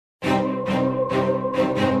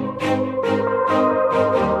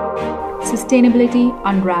Sustainability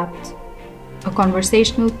Unwrapped, a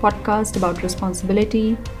conversational podcast about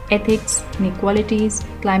responsibility, ethics, inequalities,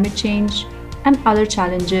 climate change, and other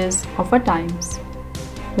challenges of our times,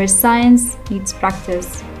 where science meets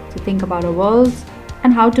practice to think about our world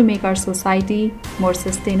and how to make our society more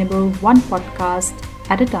sustainable, one podcast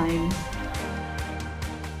at a time.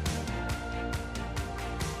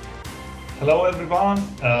 Hello, everyone.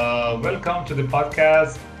 Welcome to the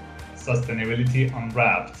podcast Sustainability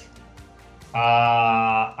Unwrapped.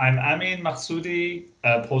 I'm Amin Makhsoudi,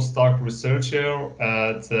 a postdoc researcher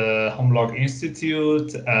at Humlog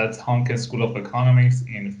Institute at Hanken School of Economics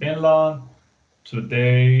in Finland.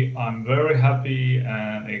 Today, I'm very happy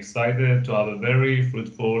and excited to have a very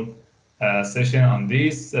fruitful session on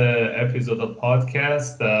this episode of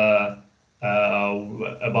podcast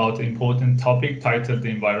about important topic titled The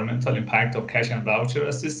Environmental Impact of Cash and Voucher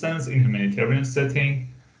Assistance in Humanitarian Setting.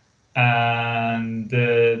 And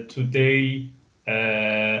today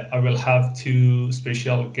I will have two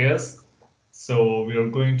special guests. So we are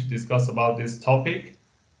going to discuss about this topic.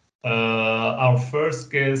 Our first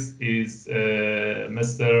guest is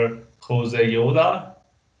Mr. Jose Yoda.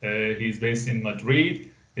 He's based in Madrid.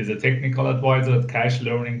 He's a technical advisor at Cash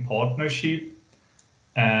Learning Partnership.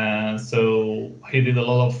 And so he did a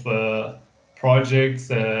lot of projects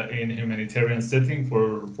in humanitarian setting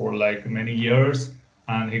for like many years,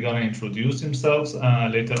 and he's gonna introduce himself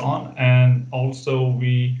later on. And also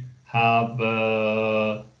we have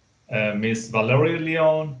Miss Valerie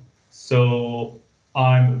Leon. So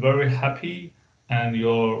I'm very happy and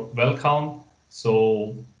you're welcome.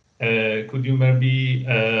 So could you maybe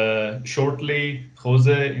shortly,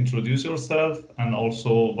 Jose, introduce yourself, and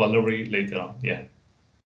also Valerie later on? Yeah.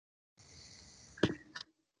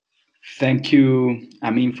 Thank you,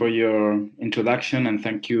 Amin, for your introduction, and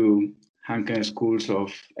thank you, Hanken Schools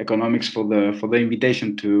of Economics, for the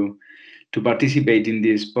invitation to participate in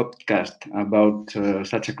this podcast about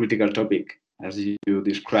such a critical topic as you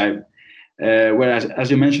described. Whereas,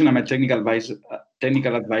 as you mentioned, I'm a technical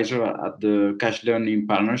advisor at the Cash Learning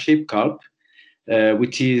Partnership, CALP,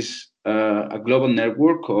 which is a global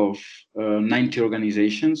network of 90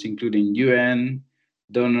 organizations, including UN,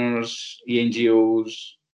 donors,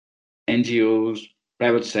 NGOs,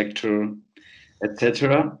 private sector,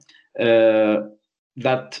 etc.,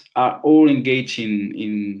 that are all engaged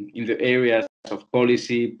in the areas of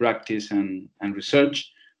policy, practice, and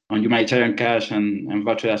research on humanitarian cash and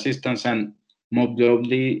voucher assistance, and more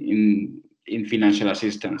broadly in financial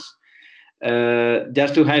assistance.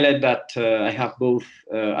 Just to highlight that I have both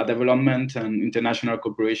a development and international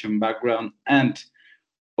cooperation background, and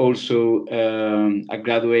also a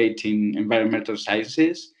graduate in environmental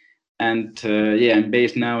sciences. And I'm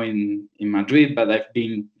based now in Madrid, but I've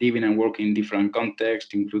been living and working in different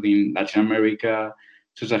contexts, including Latin America,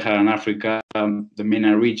 Sub-Saharan Africa, the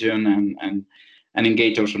MENA region, and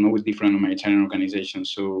engage also with different humanitarian organizations.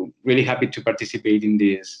 So really happy to participate in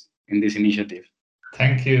this initiative.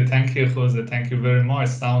 Thank you, Jose. Thank you very much.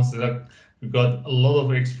 Sounds like we've got a lot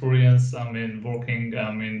of experience. Working,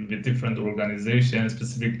 with different organizations,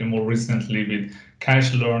 specifically more recently with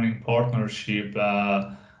Cash Learning Partnership,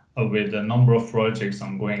 with a number of projects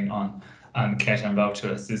ongoing on cash and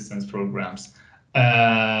voucher assistance programs.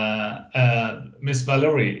 Miss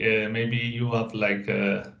Valerie, maybe you have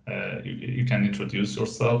you can introduce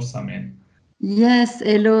yourselves. Yes,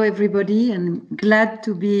 hello everybody, and glad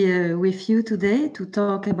to be with you today to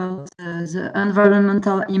talk about the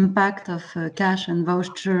environmental impact of cash and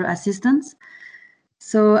voucher assistance.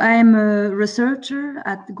 So I'm a researcher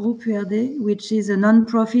at Groupe URD, which is a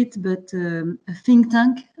non-profit but a think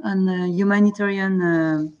tank on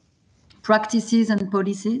humanitarian practices and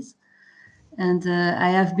policies. And I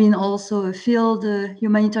have been also a field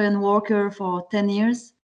humanitarian worker for 10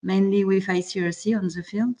 years, mainly with ICRC on the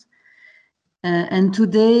field. And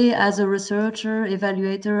today, as a researcher,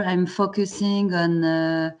 evaluator, I'm focusing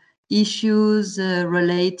on issues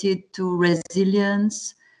related to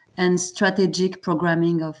resilience and strategic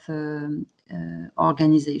programming of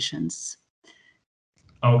organizations.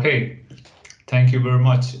 Okay, thank you very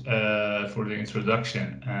much for the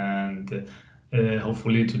introduction, and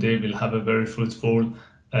hopefully today we'll have a very fruitful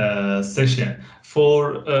session.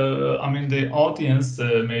 For the audience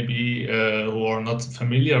maybe who are not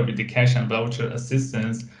familiar with the cash and voucher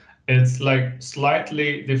assistance, it's like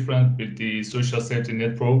slightly different with the social safety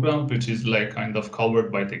net program, which is like kind of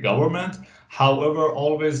covered by the government. However,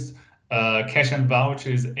 always cash and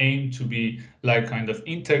vouchers aim to be like kind of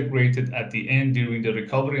integrated at the end during the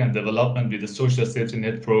recovery and development with the social safety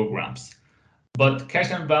net programs. But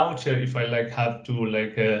cash and voucher, if I have to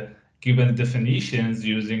given definitions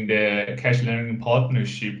using the cash learning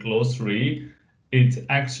partnership glossary, it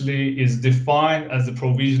actually is defined as the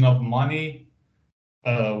provision of money,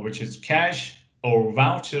 which is cash, or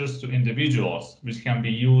vouchers to individuals, which can be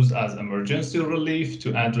used as emergency relief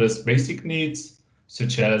to address basic needs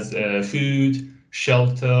such as food,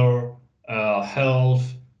 shelter,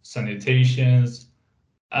 health, sanitations,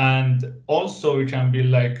 and also it can be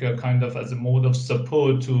like a kind of as a mode of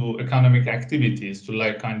support to economic activities, to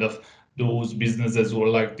like kind of those businesses who are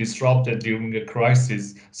like disrupted during a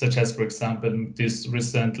crisis, such as, for example, this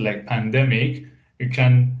recent like pandemic. It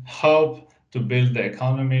can help to build the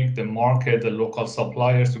economic, the market, the local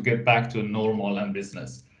suppliers to get back to normal and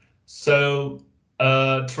business. So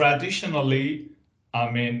traditionally, I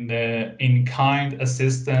mean, in-kind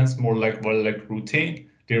assistance, more like routine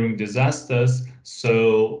during disasters.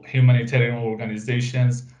 So humanitarian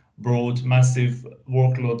organizations brought massive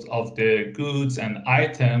workloads of the goods and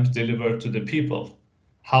items delivered to the people.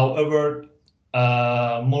 However,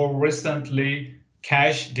 more recently,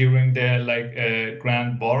 cash during the like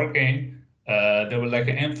grand bargain, they were like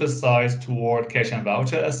emphasized toward cash and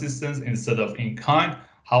voucher assistance instead of in kind.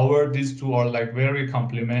 However, these two are like very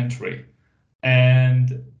complementary,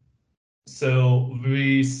 and so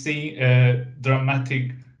we see a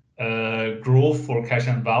dramatic growth for cash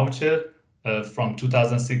and voucher from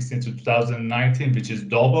 2016 to 2019, which is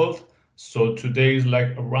doubled. So today is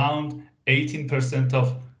like around 18%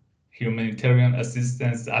 of humanitarian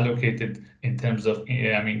assistance allocated in terms of,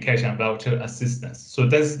 I mean, cash and voucher assistance. So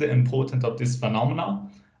that's the importance of this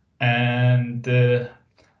phenomenon. And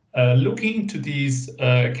looking into these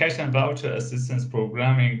cash and voucher assistance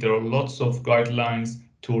programming, there are lots of guidelines,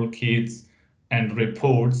 toolkits, and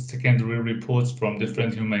reports, secondary reports from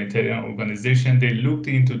different humanitarian organizations. They looked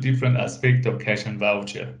into different aspects of cash and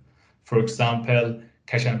voucher. For example,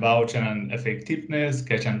 cash and voucher and effectiveness,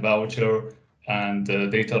 cash and voucher and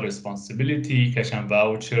data responsibility, cash and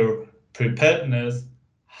voucher preparedness.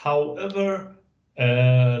 However,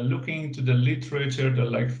 looking into the literature, there are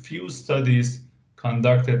like few studies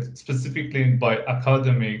conducted specifically by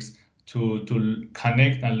academics to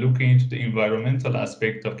connect and look into the environmental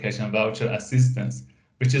aspect of cash and voucher assistance,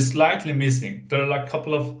 which is slightly missing. There are like a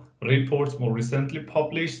couple of reports more recently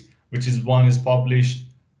published, which is one is published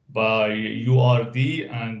by URD,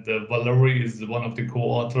 and Valerie is one of the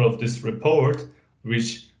co-author of this report,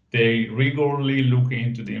 which they regularly look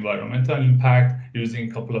into the environmental impact using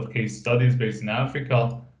a couple of case studies based in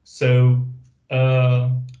Africa. So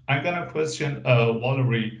I'm gonna question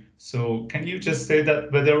Valerie. So can you just say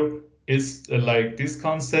that whether is like this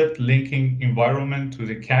concept linking environment to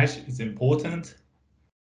the cash is important?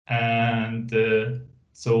 And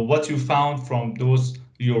so what you found from those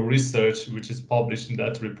your research, which is published in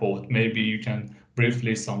that report, maybe you can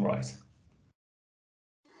briefly summarize.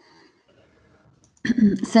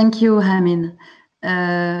 Thank you, Hamin.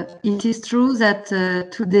 It is true that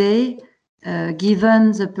today,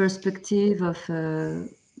 given the perspective of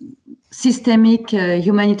systemic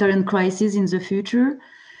humanitarian crisis in the future,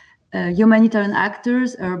 humanitarian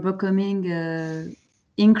actors are becoming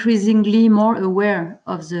increasingly more aware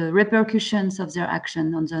of the repercussions of their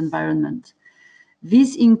action on the environment.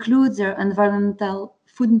 This includes their environmental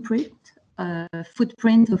footprint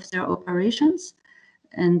of their operations,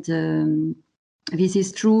 and this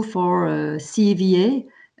is true for CVA,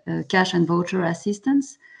 cash and voucher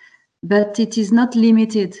assistance, but it is not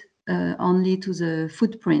limited only to the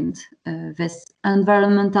footprint. This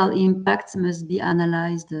environmental impact must be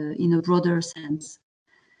analyzed in a broader sense.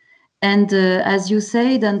 And as you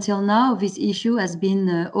said, until now, this issue has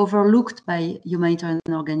been overlooked by humanitarian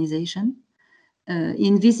organizations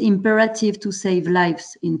in this imperative to save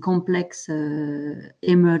lives in complex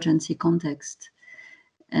emergency context.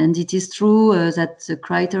 And it is true that the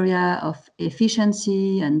criteria of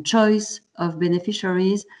efficiency and choice of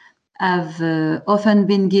beneficiaries have often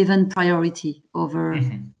been given priority over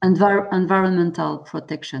environmental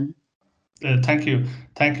protection. Thank you.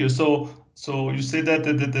 So you say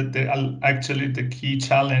that actually the key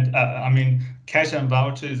challenge, I mean, cash and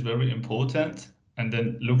voucher is very important, and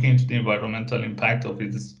then looking into the environmental impact of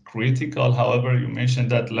it is critical. However, you mentioned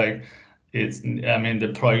that like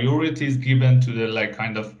the priority is given to the like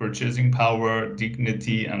kind of purchasing power,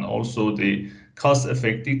 dignity, and also the cost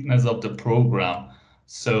effectiveness of the program.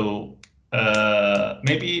 So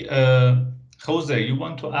maybe Jose, you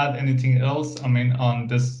want to add anything else? I mean, on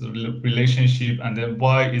this relationship, and then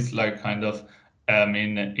why it's like kind of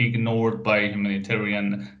ignored by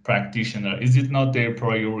humanitarian practitioner? Is it not their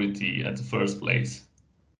priority at the first place?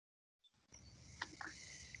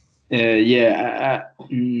 Thank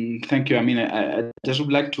you. I mean, I just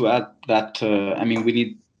would like to add that we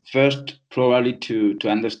need First, probably to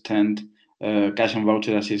understand cash and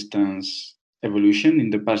voucher assistance evolution in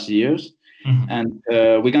the past years. And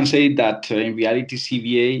we can say that in reality,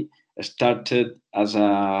 CVA started as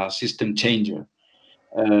a system changer.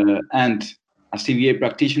 And as CVA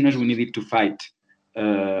practitioners, we needed to fight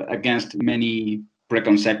against many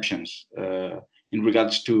preconceptions in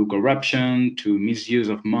regards to corruption, to misuse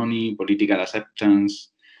of money, political acceptance,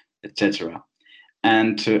 etc.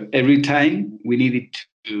 And every time we needed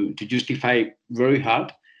to justify very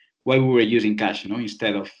hard why we were using cash,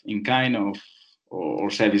 instead of in kind or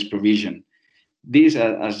service provision. This,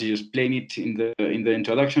 as you explained it in the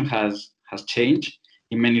introduction, has changed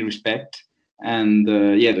in many respects. And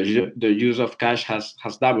the use of cash has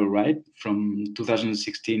doubled, right, from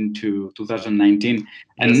 2016 to 2019.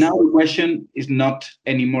 And now the question is not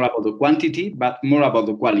anymore about the quantity, but more about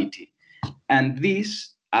the quality. And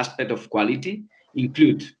this aspect of quality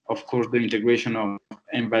includes, of course, the integration of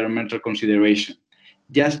environmental consideration.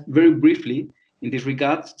 Just very briefly, in this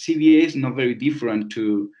regard, CVA is not very different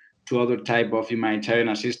to other type of humanitarian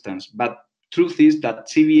assistance. But truth is that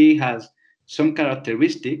CVA has some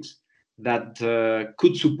characteristics that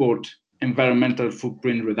could support environmental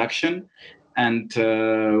footprint reduction. And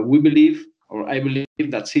we believe, or I believe,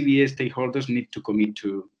 that CVA stakeholders need to commit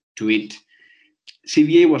to it.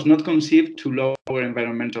 CVA was not conceived to lower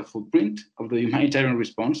environmental footprint of the humanitarian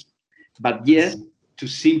response, but yes, to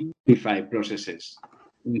simplify processes,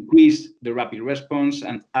 increase the rapid response,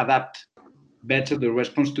 and adapt better the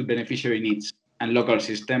response to beneficiary needs and local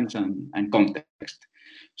systems and context.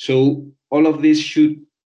 So all of this should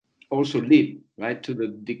also lead, right, to the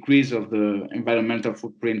decrease of the environmental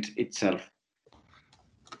footprint itself.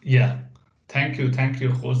 Yeah, thank you,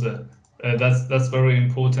 Jose. That's very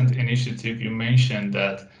important initiative. You mentioned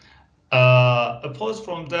that. Apart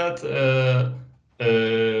from that,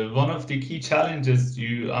 one of the key challenges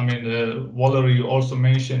Valerie, you also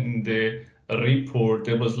mentioned in the report,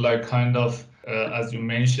 there was like kind of, as you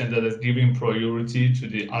mentioned, that is giving priority to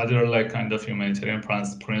the other like kind of humanitarian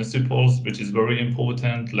principles, which is very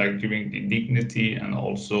important, like giving the dignity, and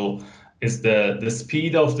also is the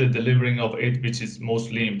speed of the delivering of aid, which is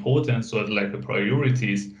mostly important, so like the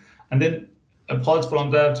priorities. And then apart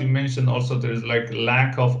from that, you mentioned also there's like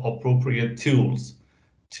lack of appropriate tools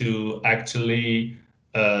to actually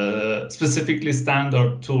specifically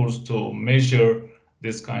standard tools to measure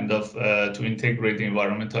this kind of to integrate the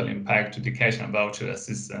environmental impact to the cash and voucher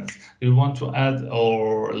assistance. Do you want to add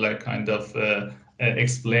or like kind of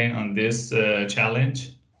explain on this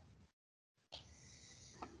challenge?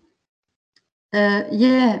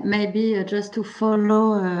 Maybe just to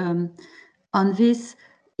follow on this,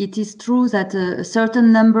 it is true that a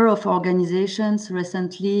certain number of organizations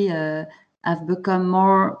recently have become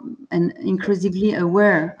more and increasingly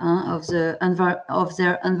aware of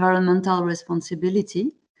their environmental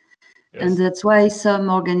responsibility. Yes. And that's why some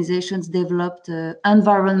organizations developed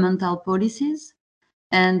environmental policies,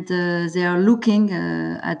 and they are looking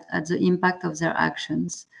at the impact of their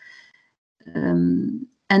actions.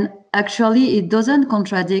 And actually, it doesn't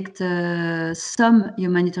contradict some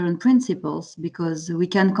humanitarian principles, because we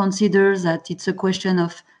can consider that it's a question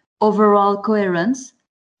of overall coherence.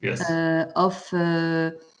 Yes. Of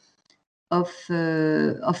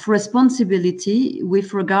responsibility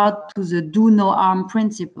with regard to the do no harm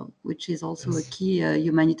principle, which is also a key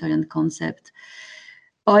humanitarian concept.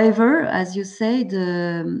 However, as you say,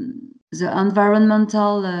 the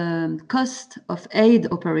environmental cost of aid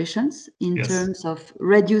operations in terms of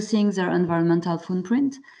reducing their environmental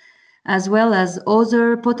footprint, as well as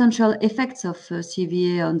other potential effects of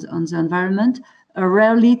CVA on the environment, are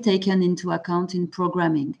rarely taken into account in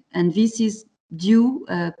programming. And this is due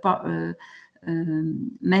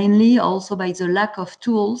mainly also by the lack of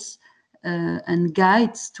tools and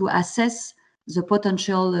guides to assess the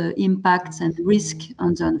potential impacts and risk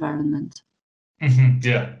on the environment.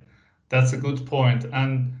 Yeah, that's a good point.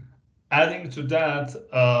 And adding to that,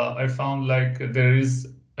 I found like there is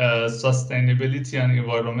sustainability and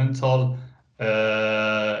environmental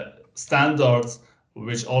standards,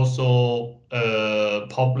 which also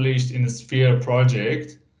published in the Sphere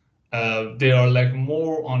project. They are like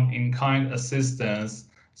more on in-kind assistance.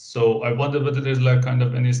 So I wonder whether there's like kind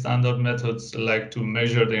of any standard methods like to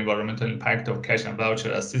measure the environmental impact of cash and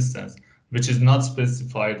voucher assistance, which is not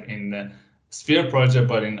specified in the Sphere project,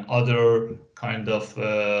 but in other kind of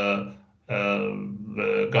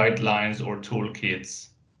guidelines or toolkits,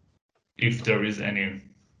 if there is any.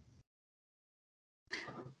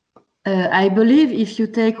 I believe if you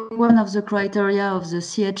take one of the criteria of the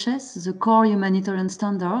CHS, the core humanitarian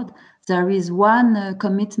standard, there is one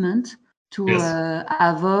commitment to Yes.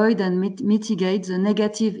 avoid and mitigate the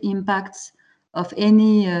negative impacts of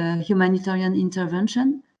any humanitarian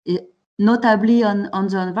intervention, notably on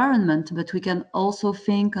the environment, but we can also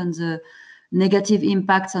think on the negative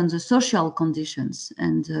impacts on the social conditions.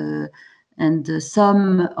 And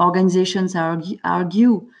some organizations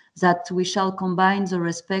argue that we shall combine the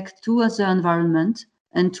respect to the environment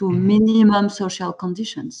and to minimum social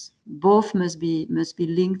conditions. Both must be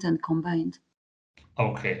linked and combined.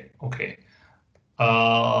 Okay.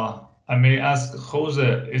 I may ask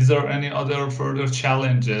Jose, is there any other further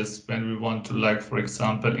challenges when we want to, like, for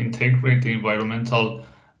example, integrate the environmental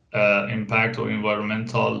impact or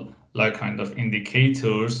environmental, like, kind of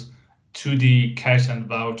indicators to the cash and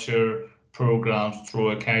voucher programs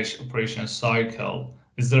through a cash operation cycle?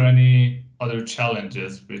 Is there any other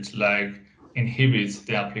challenges which, like, inhibits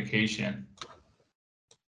the application?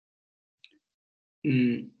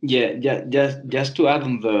 Yeah, just to add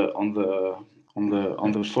on the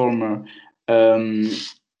former,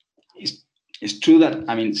 it's true that,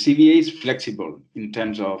 I mean, CVA is flexible in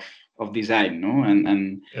terms of design, no,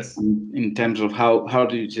 and Yes. in terms of how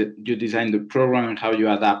do you design the program and how you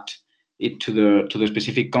adapt it to the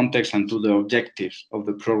specific context and to the objectives of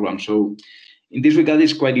the program. So in this regard,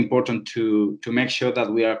 it's quite important to make sure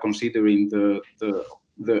that we are considering the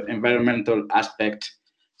environmental aspect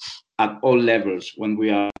at all levels when we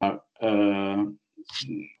are in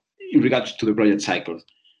regards to the project cycle,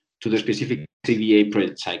 to the specific CVA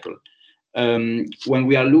project cycle. When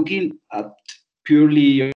we are looking at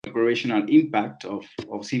purely operational impact of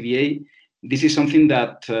CVA, this is something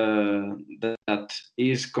that that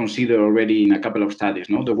is considered already in a couple of studies.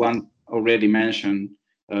 No, the one already mentioned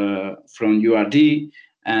from URD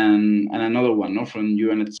and another one, no, from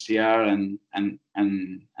UNHCR and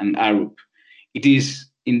ARUP. It is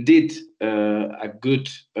indeed a good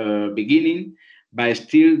beginning, but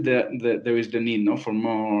still there is the need, no, for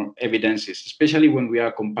more evidences, especially when we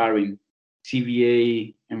are comparing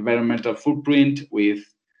CVA environmental footprint with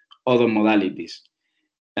other modalities.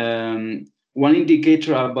 One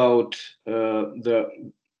indicator about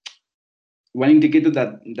one indicator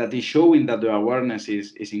that is showing that the awareness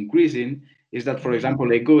is increasing is that, for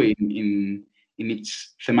example, ECHO in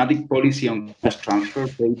its thematic policy on cash transfer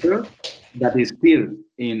paper that is still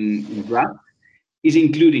in draft is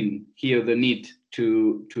including here the need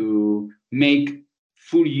to make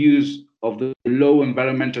full use of the low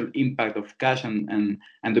environmental impact of cash and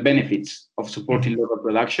the benefits of supporting local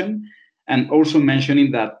production, and also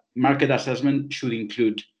mentioning that market assessment should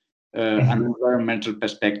include an environmental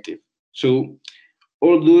perspective. So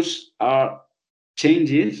all those are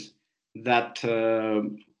changes that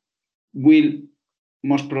will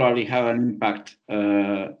most probably have an impact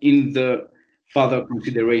in the further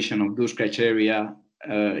consideration of those criteria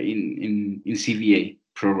in CVA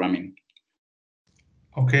programming.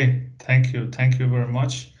 Okay, thank you very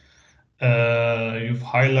much. You've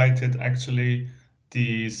highlighted actually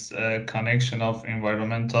this connection of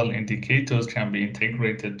environmental indicators can be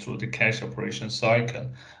integrated through the cash operation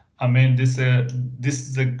cycle. I mean, this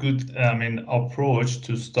is a good, I mean, approach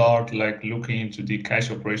to start, like, looking into the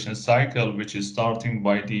cash operation cycle, which is starting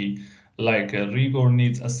by the, like, rigor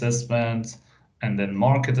needs assessment, and then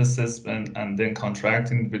market assessment, and then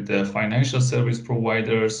contracting with the financial service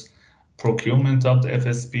providers, procurement of the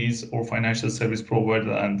FSPs or financial service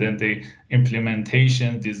provider, and then the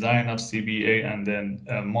implementation, design of CVA, and then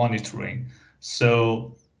monitoring.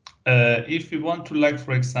 So if we want to, like,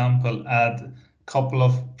 for example, add a couple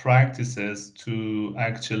of practices to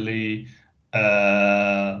actually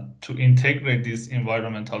to integrate these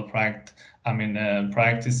environmental practices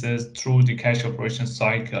through the cash operation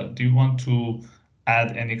cycle, do you want to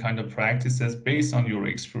add any kind of practices based on your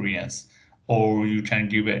experience? Or you can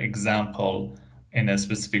give an example in a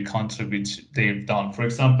specific country which they've done. For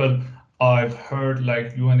example, I've heard,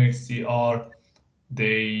 like, UNHCR,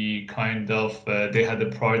 they kind of they had a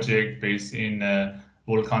project based in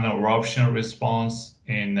volcano eruption response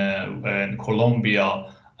in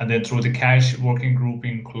Colombia, and then through the cash working group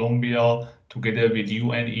in Colombia together with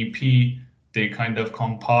UNEP, they kind of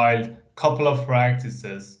compiled a couple of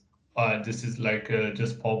practices. This is like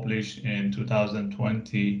just published in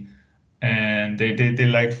 2020. And they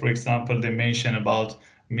like, for example, they mention about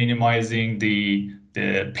minimizing the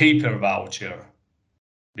paper voucher,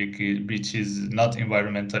 which is not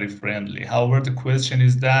environmentally friendly. However, the question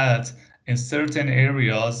is that in certain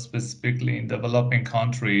areas, specifically in developing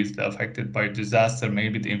countries that are affected by disaster,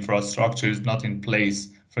 maybe the infrastructure is not in place,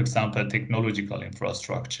 for example, technological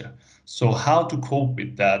infrastructure. So how to cope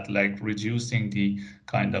with that, like reducing the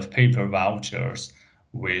kind of paper vouchers,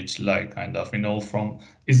 which, like, kind of, from,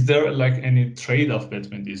 is there like any trade-off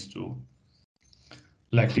between these two?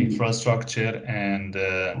 like infrastructure and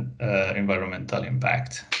environmental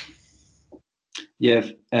impact.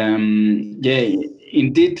 Yes, indeed,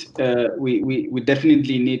 we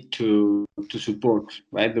definitely need to support,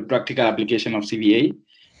 right, the practical application of CVA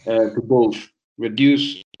to both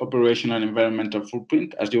reduce operational and environmental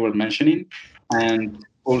footprint, as you were mentioning, and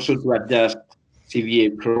also to adjust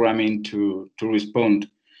CVA programming to respond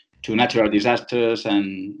to natural disasters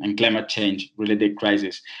and climate change related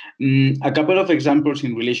crises. A couple of examples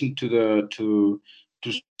in relation to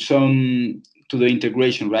the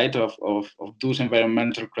integration, right, of those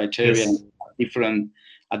environmental criteria. Yes.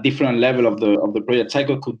 at different level of the project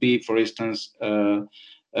cycle could be, for instance,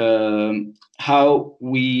 how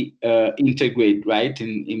we integrate, right,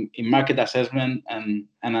 in market assessment and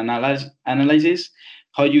analysis,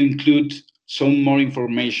 how you include some more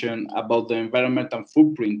information about the environmental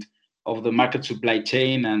footprint of the market supply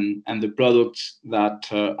chain and the products that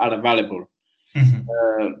are available.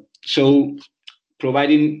 So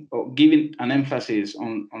providing or giving an emphasis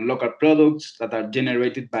on local products that are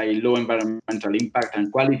generated by low environmental impact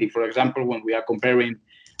and quality. For example, when we are comparing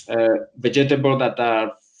vegetables that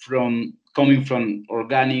are coming from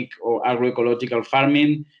organic or agroecological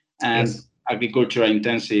farming and Yes. agricultural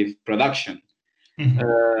intensive production.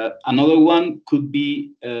 Another one could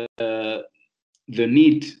be the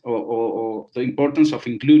need or the importance of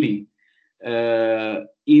including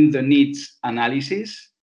in the needs analysis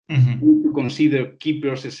to consider key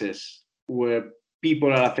processes where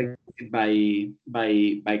people are affected by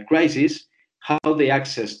crisis, how they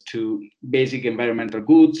access to basic environmental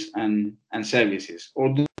goods and services.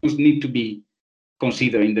 All those need to be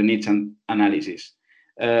considered in the needs analysis.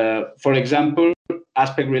 For example,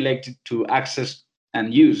 aspect related to access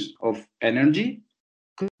and use of energy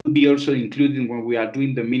could be also included when we are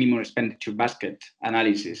doing the minimum expenditure basket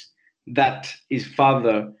analysis. That is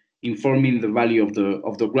further informing the value of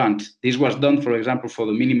the grant. This was done, for example, for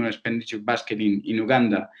the minimum expenditure basket in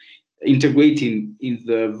Uganda, integrating in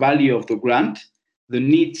the value of the grant the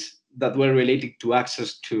needs that were related to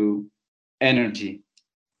access to energy,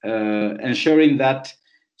 ensuring that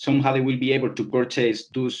somehow they will be able to purchase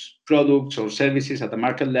those products or services at the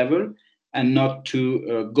market level and not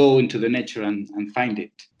to go into the nature and find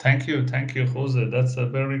it. Thank you, Jose. That's a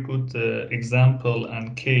very good example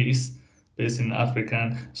and case based in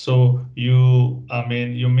African. So you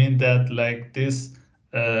mean that like this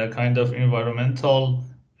kind of environmental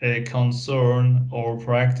concern or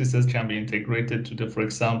practices can be integrated to for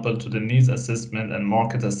example, to the needs assessment and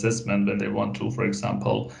market assessment when they want to, for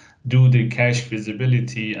example, do the cash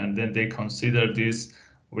feasibility, and then they consider this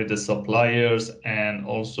with the suppliers and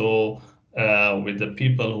also with the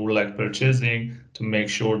people who like purchasing to make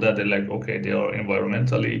sure that they they are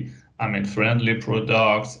environmentally friendly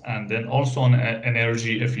products, and then also on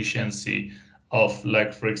energy efficiency of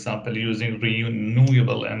for example, using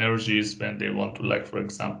renewable energies when they want to for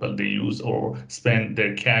example, they use or spend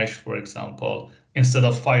their cash, for example, instead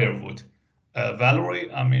of firewood. Valerie,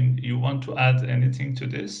 you want to add anything to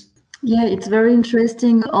this? Yeah, it's very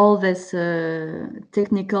interesting, all these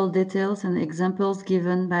technical details and examples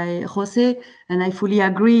given by Jose, and I fully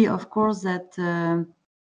agree, of course, that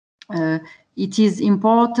it is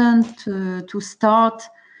important to start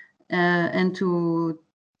and to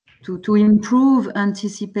improve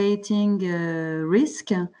anticipating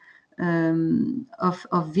risk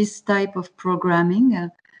of this type of programming,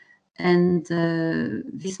 and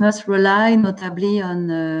this must rely notably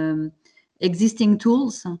on existing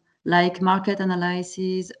tools like market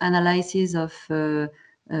analysis of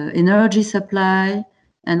energy supply,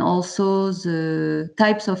 and also the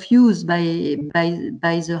types of use by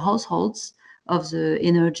the households of the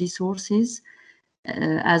energy sources,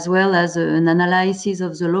 as well as an analysis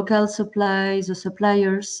of the local supply, the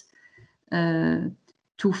suppliers,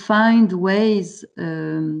 to find ways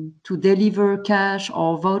to deliver cash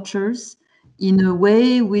or vouchers in a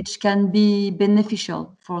way which can be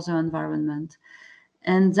beneficial for the environment.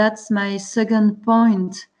 And that's my second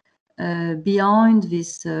point beyond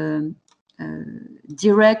this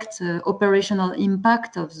direct operational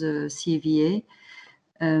impact of the CVA.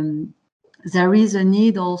 There is a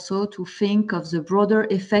need also to think of the broader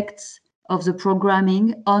effects of the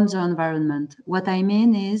programming on the environment. What I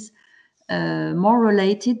mean is more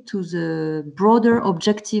related to the broader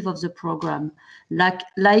objective of the program.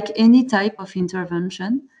 Like any type of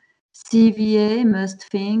intervention, CVA must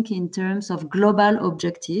think in terms of global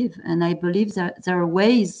objective, and I believe that there are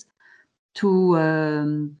ways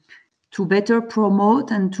to better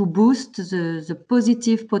promote and to boost the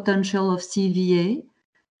positive potential of CVA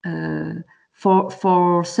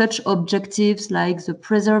for such objectives like the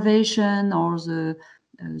preservation or the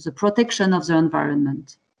the protection of the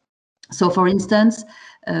environment. So, for instance,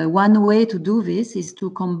 one way to do this is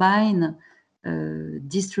to combine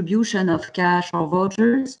distribution of cash or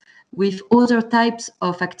vouchers with other types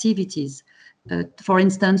of activities. For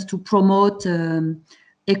instance, to promote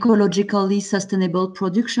ecologically sustainable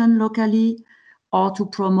production locally, or to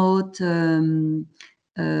promote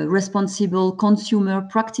responsible consumer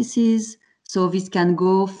practices. So this can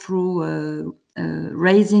go through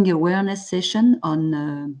raising awareness session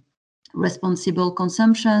on responsible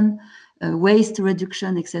consumption, waste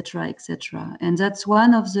reduction, etc., etc. And that's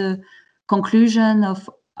one of the conclusion of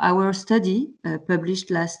our study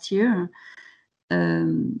published last year.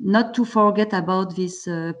 Not to forget about this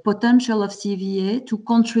potential of CVA to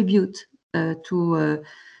contribute to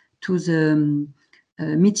the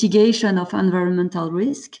mitigation of environmental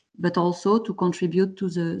risk, but also to contribute to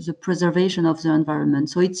the preservation of the environment.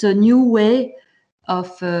 So it's a new way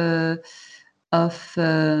of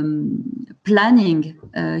planning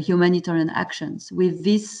humanitarian actions with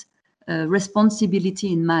this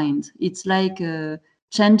responsibility in mind. It's like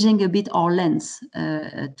changing a bit our lens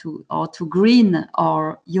to green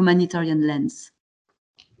our humanitarian lens.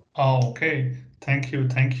 Oh, okay. Thank you,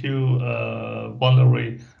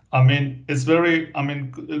 Valerie. I mean, it's very,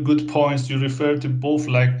 good points. You refer to both,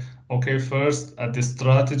 like, okay, first at the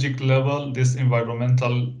strategic level, this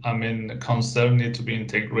environmental, concern need to be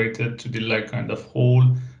integrated to the kind of whole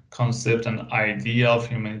concept and idea of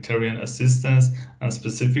humanitarian assistance, and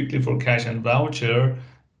specifically for cash and voucher,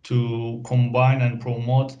 to combine and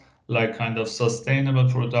promote kind of sustainable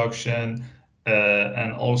production,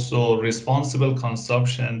 and also responsible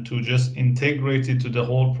consumption, to just integrate it to the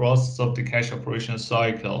whole process of the cash operation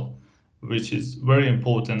cycle, which is very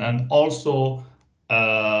important. And also,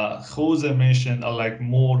 Jose mentioned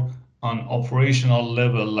more on operational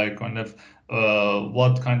level, like kind of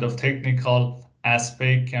what kind of technical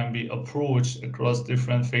aspect can be approached across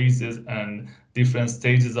different phases and different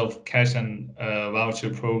stages of cash and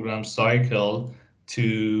voucher program cycle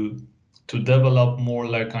to develop more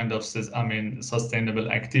sustainable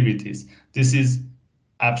activities. This is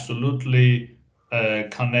absolutely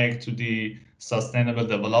connect to the Sustainable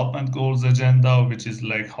Development Goals agenda, which is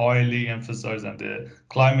highly emphasized on the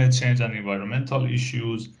climate change and environmental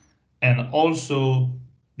issues, and also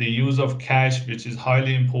the use of cash, which is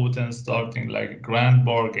highly important, starting grand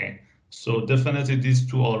bargain. So definitely these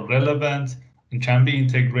two are relevant and can be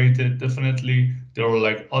integrated. Definitely there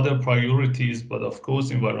are other priorities, but of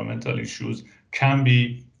course environmental issues can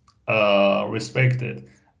be respected.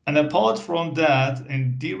 And apart from that,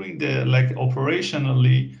 and during the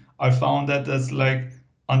operationally, I found that that's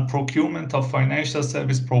on procurement of financial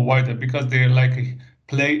service provider, because they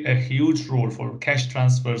play a huge role for cash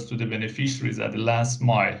transfers to the beneficiaries at the last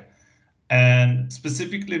mile. And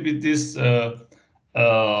specifically with this era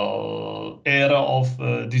of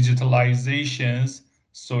digitalizations,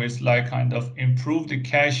 so it's kind of improve the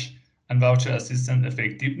cash and voucher assistance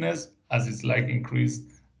effectiveness, as it's increase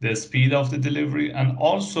the speed of the delivery, and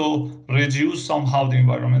also reduce somehow the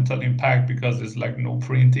environmental impact, because it's no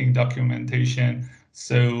printing documentation,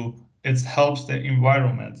 so it helps the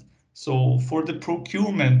environment. So for the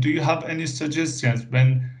procurement, do you have any suggestions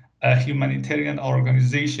when humanitarian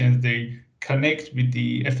organizations, they connect with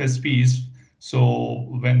the FSPs? So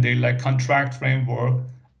when they contract framework,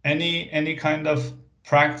 any kind of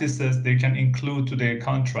practices they can include to their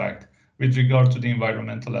contract with regard to the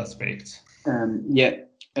environmental aspects? Well,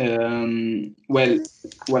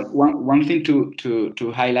 one thing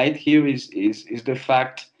to highlight here is the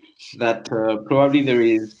fact that probably there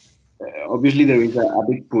is obviously there is a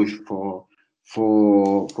big push for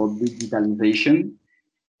digitalization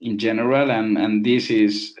in general, and this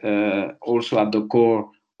is also at the core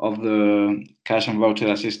of the cash and voucher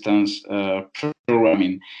assistance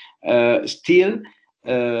programming. Still,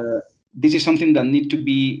 this is something that needs to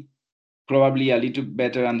be probably a little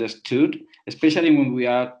better understood, especially when we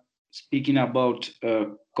are speaking about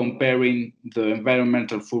comparing the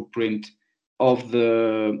environmental footprint of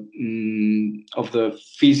the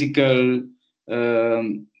physical,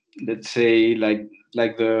 let's say, like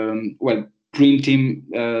the printing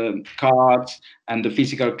cards and the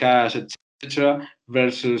physical cash, etc.,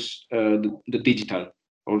 versus the digital.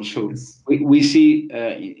 Also, we see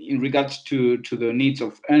in regards to the needs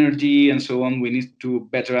of energy and so on, we need to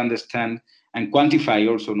better understand and quantify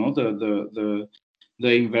also the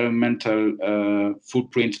environmental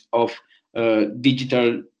footprint of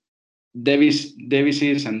digital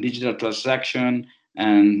devices and digital transaction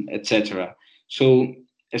and etc. So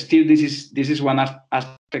still, this is one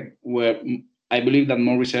aspect where I believe that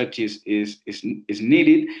more research is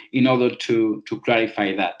needed in order to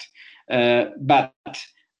clarify that. But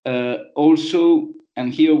also,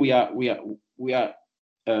 and here we are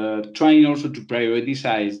trying also to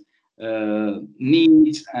prioritize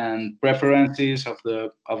needs and preferences of the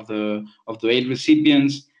aid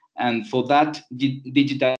recipients, and for that,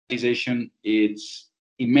 digitalization, it's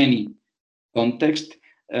in many contexts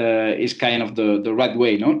is kind of the right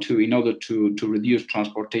way, in order to reduce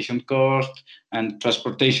transportation costs and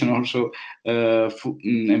transportation also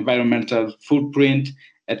environmental footprint,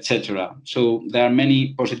 etc. So there are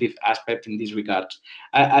many positive aspects in this regard.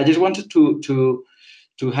 I just wanted to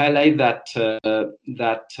highlight that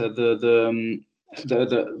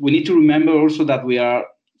we need to remember also that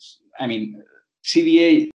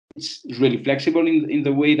CVA is really flexible in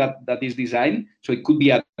the way that is designed, so it could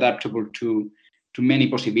be adaptable to many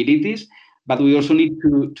possibilities. But we also need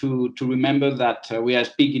to remember that we are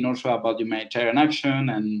speaking also about humanitarian action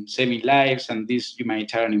and saving lives and this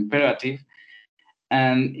humanitarian imperative.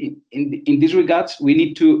 And in these regards, we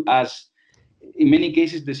need to, as in many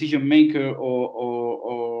cases, decision maker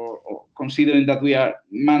or considering that we are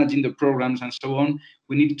managing the programs and so on,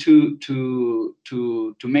 we need to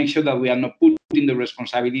make sure that we are not putting the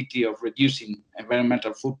responsibility of reducing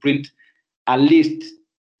environmental footprint, at least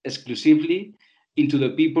exclusively, into the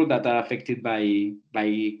people that are affected by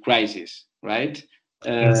crisis, right?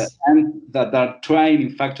 Yes. And that are trying,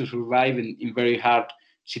 in fact, to survive in very hard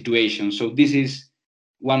situations. So this is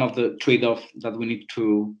one of the trade-offs that we need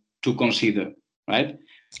to consider, right?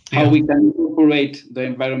 How we can incorporate the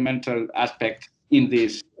environmental aspect in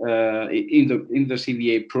this in the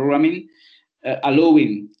CVA programming,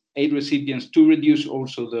 allowing aid recipients to reduce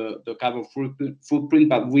also the carbon footprint,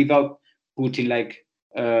 but without putting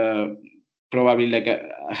probably like a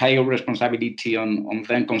higher responsibility on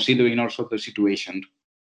them, considering also the situation.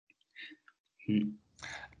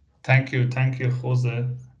 Thank you, Jose.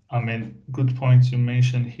 Good points you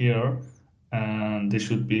mentioned here, and they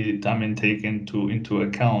should be, taken into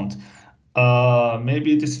account.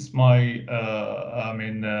 Maybe this is my,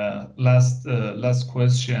 last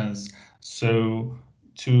questions. So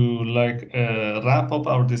to wrap up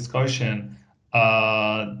our discussion,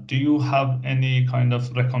 do you have any kind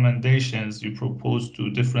of recommendations you propose to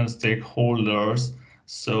different stakeholders?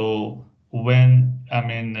 So when,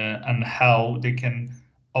 and how they can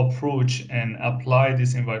approach and apply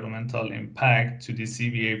this environmental impact to the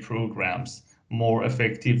CVA programs more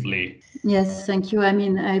effectively? Yes, thank you.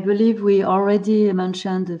 I believe we already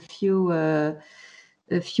mentioned a few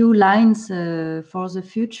lines for the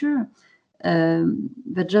future.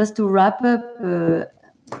 But just to wrap up,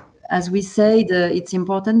 as we said, it's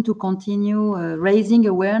important to continue raising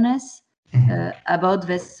awareness about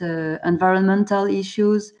this environmental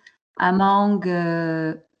issues among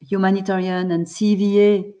humanitarian and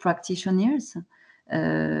CVA practitioners.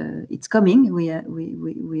 It's coming, we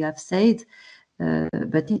have said,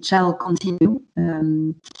 but it shall continue.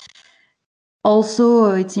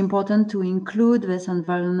 Also, it's important to include these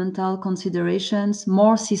environmental considerations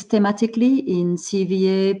more systematically in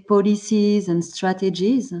CVA policies and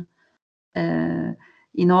strategies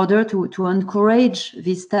in order to encourage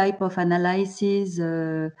this type of analysis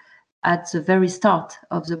at the very start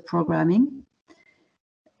of the programming.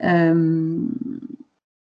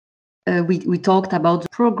 We talked about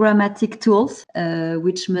programmatic tools,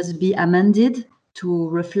 which must be amended to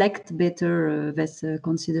reflect better these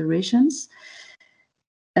considerations.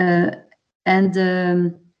 And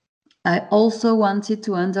I also wanted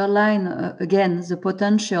to underline again the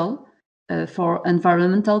potential for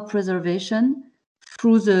environmental preservation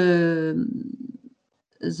through the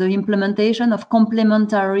implementation of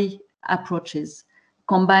complementary approaches,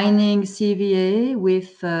 combining CVA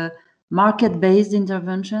with market-based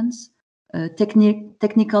interventions,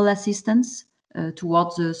 technical assistance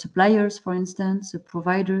towards the suppliers, for instance, the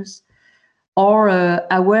providers, or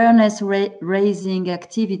awareness raising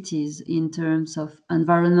activities in terms of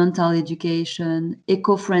environmental education,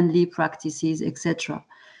 eco-friendly practices, etc.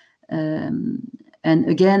 And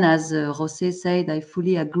again, as José said, I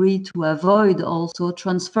fully agree to avoid also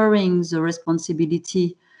transferring the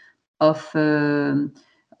responsibility of the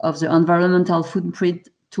environmental footprint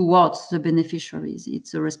towards the beneficiaries.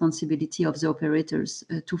 It's a responsibility of the operators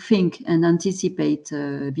to think and anticipate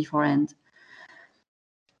beforehand.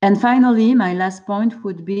 And finally, my last point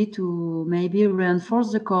would be to maybe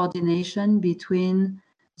reinforce the coordination between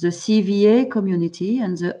the CVA community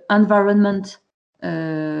and the environment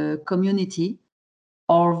community,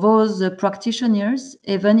 or those practitioners,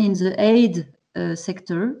 even in the aid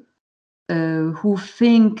sector, who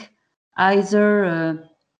think either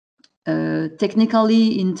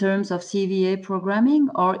technically in terms of CVA programming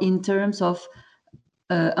or in terms of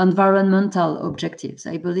environmental objectives.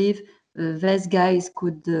 I believe these guys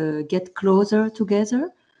could get closer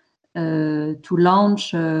together to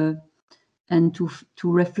launch and to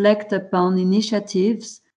reflect upon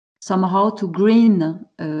initiatives somehow to green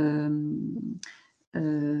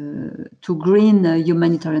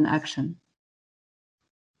humanitarian action.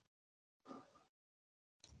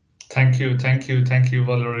 Thank you,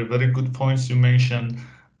 Valerie. Very good points you mentioned.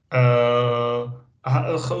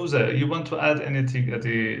 Jose, you want to add anything at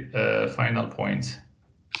the final point?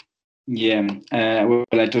 Yeah, well,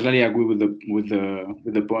 I totally agree with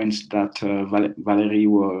the points that Valerie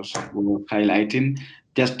was highlighting.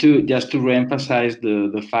 Just to reemphasize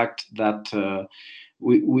the fact that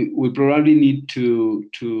we probably need to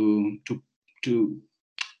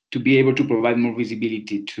be able to provide more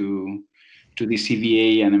visibility to the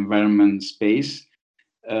CVA and environment space.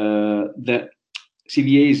 The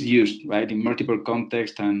CVA is used, right, in multiple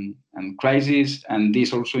contexts and crises, and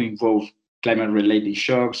this also involves climate-related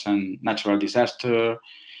shocks and natural disaster,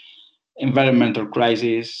 environmental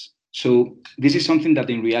crisis. So this is something that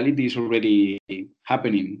in reality is already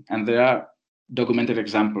happening, and there are documented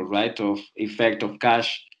examples, right, of effect of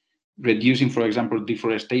cash reducing, for example,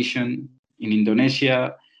 deforestation in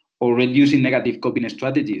Indonesia, or reducing negative coping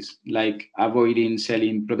strategies like avoiding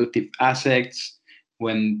selling productive assets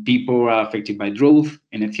when people are affected by drought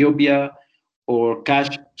in Ethiopia, or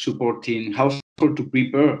cash supporting households to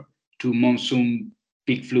prepare to monsoon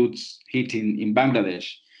peak floods hitting in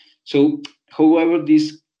Bangladesh. So, however,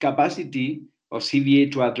 this capacity of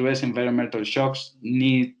CVA to address environmental shocks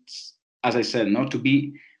needs, as I said, to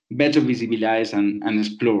be better visibilized and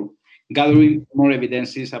explored, gathering more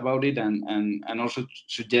evidences about it and also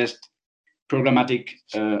suggest programmatic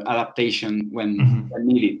adaptation when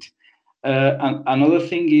needed. And another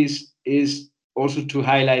thing is also to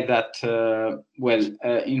highlight that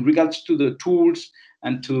in regards to the tools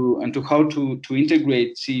and to how to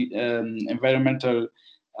integrate environmental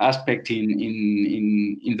aspect in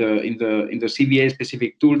the CVA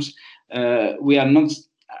specific tools, we are not.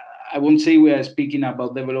 I won't say we are speaking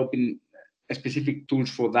about developing specific tools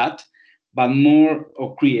for that, but more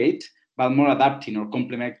adapting or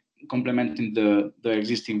complementing the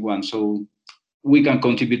existing one. So we can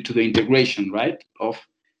contribute to the integration, right, of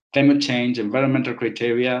climate change, environmental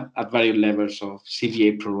criteria at various levels of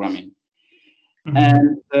CVA programming.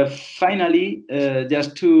 And finally,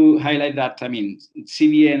 just to highlight that, I mean,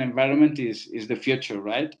 CVA and environment is the future,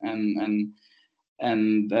 right? And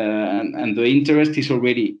the interest is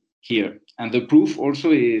already here. And the proof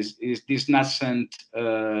also is this nascent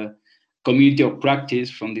community of practice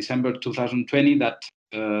from December 2020 that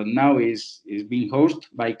now is being hosted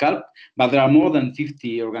by CALP, but there are more than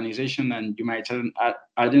 50 organizations and humanitarian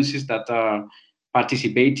agencies that are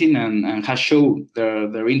participating and has shown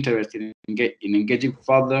their interest in engaging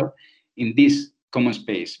further in this common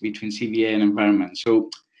space between CVA and environment. So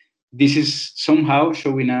this is somehow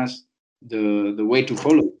showing us the way to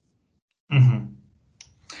follow.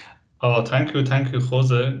 Oh, thank you,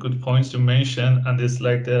 Jose. Good points you mentioned, and it's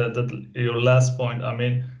like your last point. I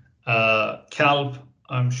mean, CALP.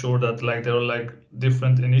 I'm sure that like there are like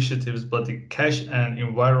different initiatives, but the cash and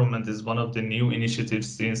environment is one of the new initiatives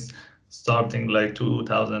since starting like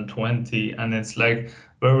 2020, and it's like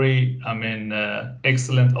very,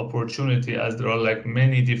 excellent opportunity as there are like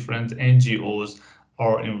many different NGOs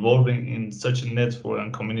are involving in such a network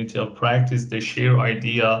and community of practice. They share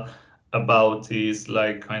idea about is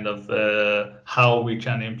like kind of how we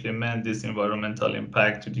can implement this environmental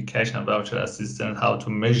impact to the cash and voucher assistance, how to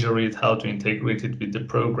measure it, how to integrate it with the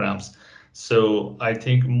programs. So I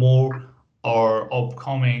think more are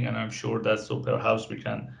upcoming, and I'm sure that so perhaps we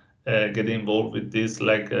can get involved with this.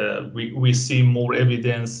 Like we see more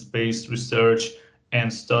evidence-based research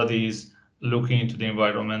and studies looking into the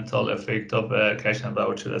environmental effect of cash and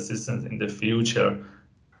voucher assistance in the future.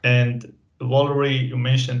 And Valerie, you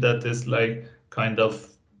mentioned that there's like kind of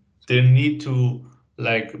they need to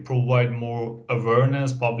like provide more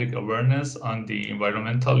awareness, public awareness on the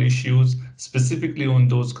environmental issues, specifically on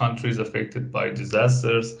those countries affected by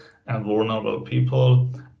disasters and vulnerable people.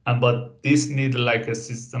 But this need like a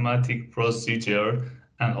systematic procedure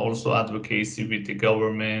and also advocacy with the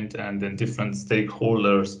government and then different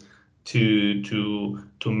stakeholders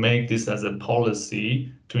to make this as a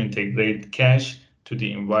policy to integrate cash to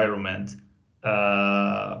the environment.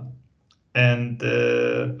 I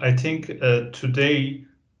think today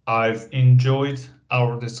I've enjoyed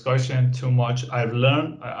our discussion too much. I've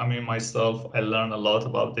learned, I mean, myself, I learned a lot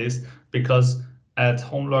about this because at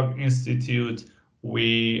Homelog Institute,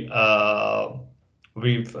 we've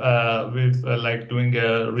like doing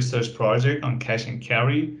a research project on cash and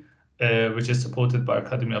carry which is supported by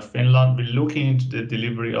Academy of Finland. We're looking into the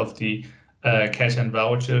delivery of the cash and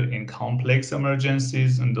voucher in complex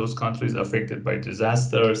emergencies in those countries affected by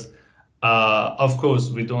disasters. Of course,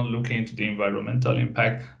 we don't look into the environmental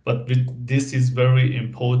impact, but this is very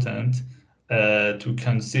important to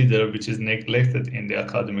consider, which is neglected in the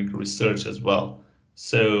academic research as well.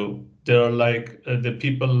 So there are like the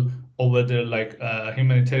people over there, like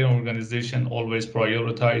humanitarian organization always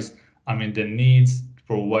prioritize, the needs,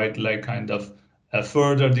 provide like kind of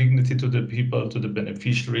further dignity to the people, to the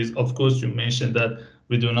beneficiaries. Of course, you mentioned that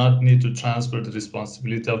we do not need to transfer the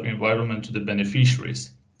responsibility of environment to the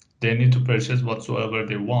beneficiaries. They need to purchase whatsoever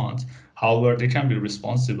they want. However, they can be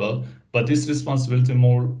responsible, but this responsibility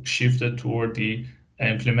more shifted toward the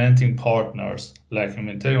implementing partners like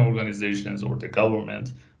humanitarian organizations or the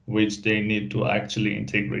government, which they need to actually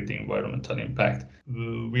integrate the environmental impact.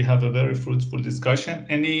 We have a very fruitful discussion.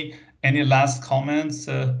 Any last comments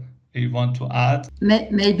you want to add?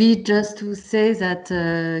 Maybe just to say that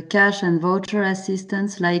cash and voucher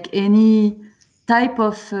assistance, like any type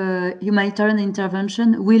of humanitarian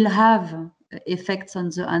intervention, will have effects on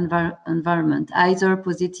the environment, either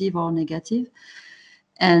positive or negative.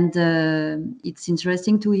 And it's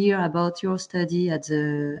interesting to hear about your study at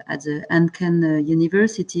the Aachen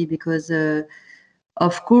University, because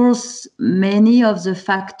of course many of the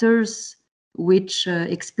factors which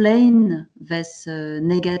explain this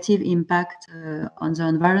negative impact on the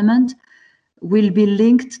environment will be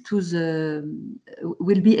linked to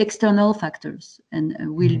will be external factors, and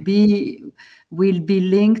will be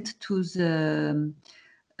linked to the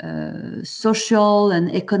social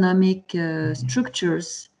and economic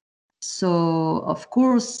structures. So of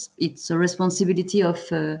course it's a responsibility of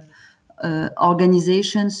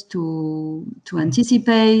organizations to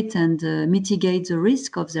anticipate and mitigate the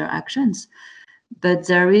risk of their actions, but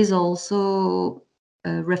there is also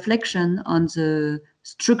a reflection on the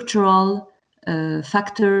structural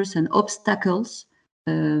factors and obstacles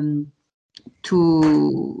to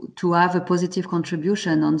have a positive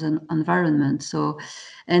contribution on the environment. So,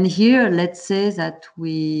 and here let's say that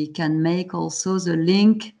we can make also the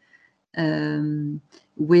link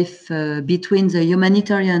with between the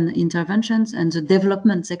humanitarian interventions and the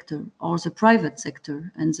development sector, or the private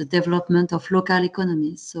sector, and the development of local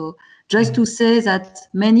economies. So just to say that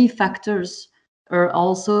many factors are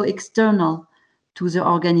also external to the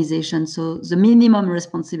organization. So the minimum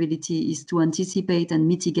responsibility is to anticipate and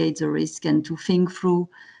mitigate the risk, and to think through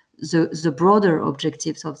the broader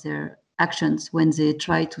objectives of their actions when they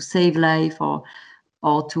try to save life or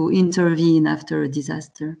to intervene after a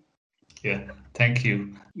disaster. Yeah, thank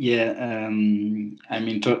you. Yeah,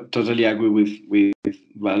 totally agree with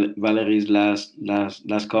Valerie's last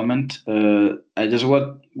comment. I just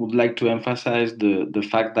would like to emphasize the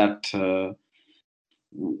fact that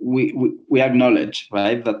we acknowledge,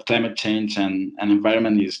 right, that climate change and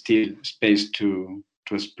environment is still space to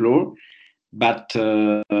explore, but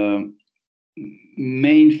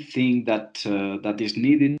main thing that is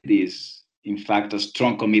needed is in fact a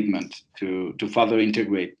strong commitment to further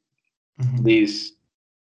integrate those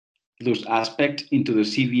aspects into the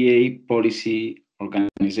CVA policy,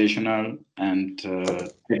 organizational and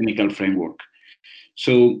technical framework.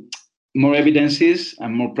 So more evidences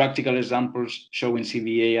and more practical examples showing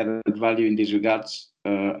CVA added value in these regards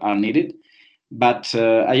are needed. But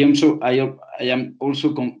I am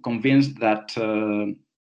also convinced that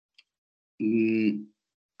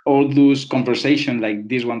all those conversations like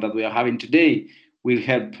this one that we are having today will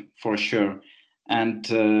help for sure. And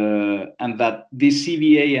that this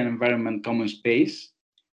CVA and environment common space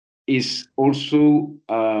is also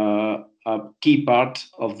a key part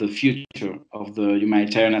of the future of the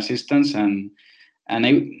humanitarian assistance, and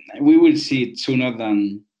we will see it sooner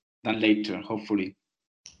than later, hopefully.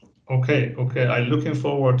 Okay. I'm looking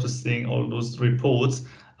forward to seeing all those reports.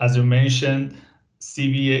 As you mentioned,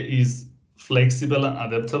 CVA is flexible and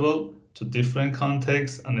adaptable to different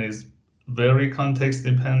contexts, and is very context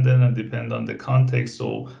dependent and depend on the context.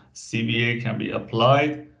 So CVA can be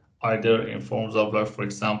applied either in forms of, like, for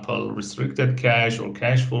example, restricted cash or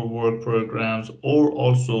cash for work programs, or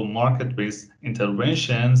also market-based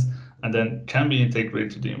interventions, and then can be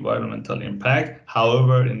integrated to the environmental impact.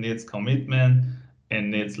 However, it needs commitment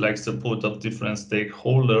and needs like support of different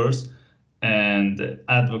stakeholders and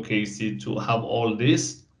advocacy to have all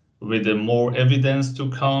this, with more evidence to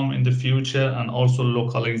come in the future, and also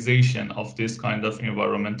localization of this kind of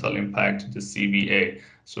environmental impact to the CVA.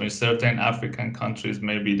 So in certain African countries,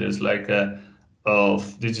 maybe there's like of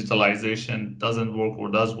digitalization doesn't work or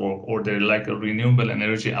does work, or there like a renewable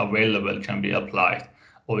energy available can be applied,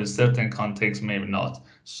 or in certain contexts, maybe not.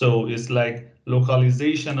 So it's like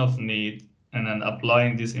localization of need and then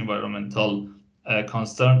applying this environmental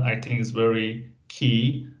concern, I think is very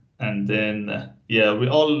key. And then, we're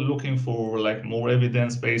all looking for like more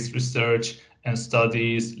evidence-based research and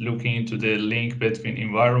studies looking into the link between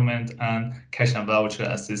environment and cash and voucher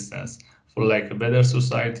assistance for like a better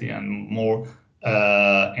society and more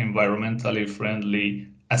environmentally friendly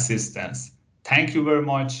assistance. Thank you very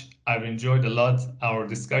much. I've enjoyed a lot our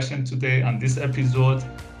discussion today on this episode.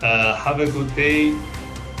 Have a good day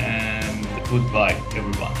and goodbye,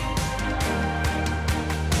 everyone.